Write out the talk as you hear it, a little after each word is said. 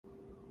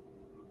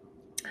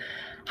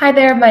Hi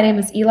there, my name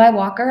is Eli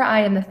Walker. I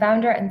am the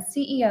founder and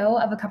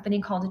CEO of a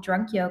company called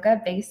Drunk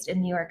Yoga based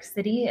in New York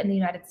City in the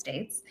United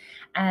States.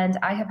 And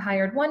I have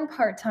hired one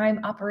part-time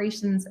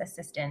operations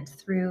assistant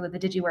through the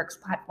DigiWorks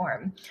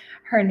platform.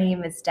 Her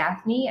name is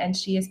Daphne, and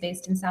she is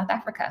based in South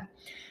Africa.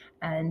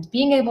 And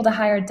being able to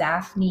hire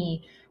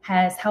Daphne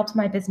has helped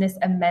my business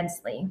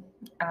immensely,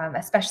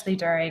 especially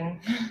during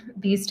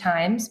these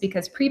times,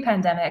 because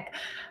pre-pandemic,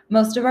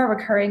 most of our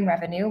recurring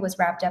revenue was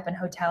wrapped up in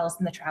hotels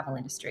and the travel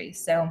industry.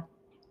 So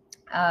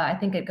I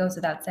think it goes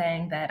without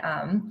saying that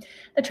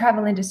the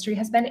travel industry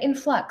has been in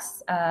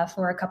flux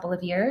for a couple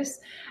of years.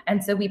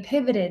 And so we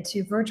pivoted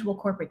to virtual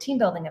corporate team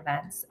building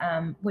events,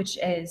 which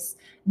is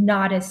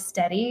not as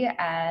steady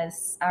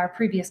as our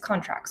previous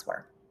contracts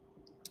were.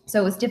 So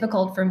it was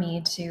difficult for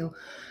me to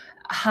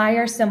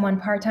hire someone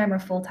part-time or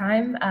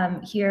full-time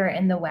here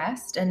in the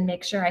West and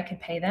make sure I could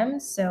pay them.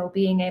 So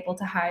being able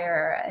to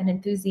hire an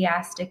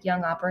enthusiastic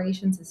young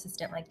operations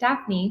assistant like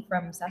Daphne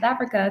from South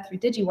Africa through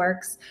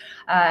DigiWorks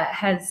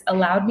has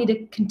allowed me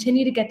to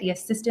continue to get the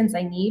assistance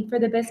I need for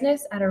the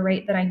business at a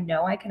rate that I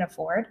know I can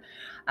afford.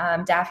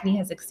 Daphne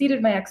has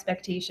exceeded my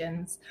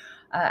expectations,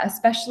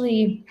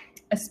 especially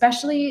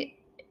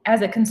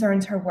as it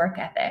concerns her work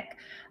ethic.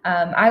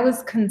 I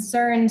was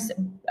concerned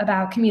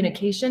about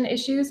communication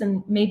issues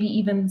and maybe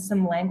even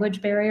some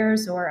language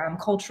barriers or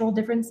cultural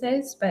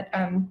differences, but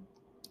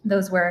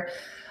those were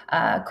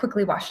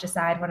quickly washed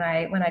aside when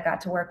I got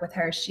to work with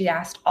her. She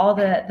asked all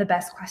the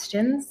best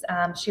questions.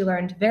 She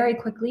learned very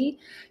quickly.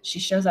 She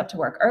shows up to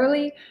work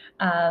early.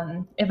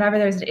 If ever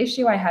there's an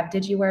issue, I have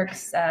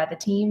DigiWorks, the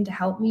team, to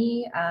help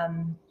me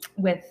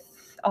with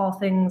all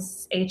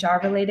things HR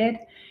related.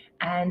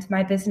 And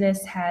my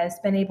business has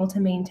been able to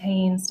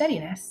maintain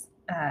steadiness.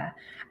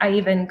 I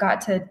even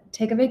got to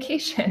take a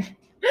vacation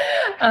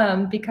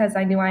because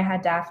I knew I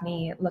had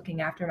Daphne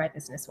looking after my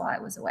business while I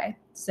was away.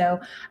 So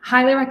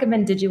highly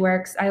recommend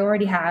DigiWorks. I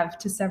already have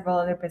to several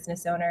other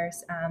business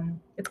owners.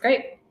 It's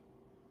great.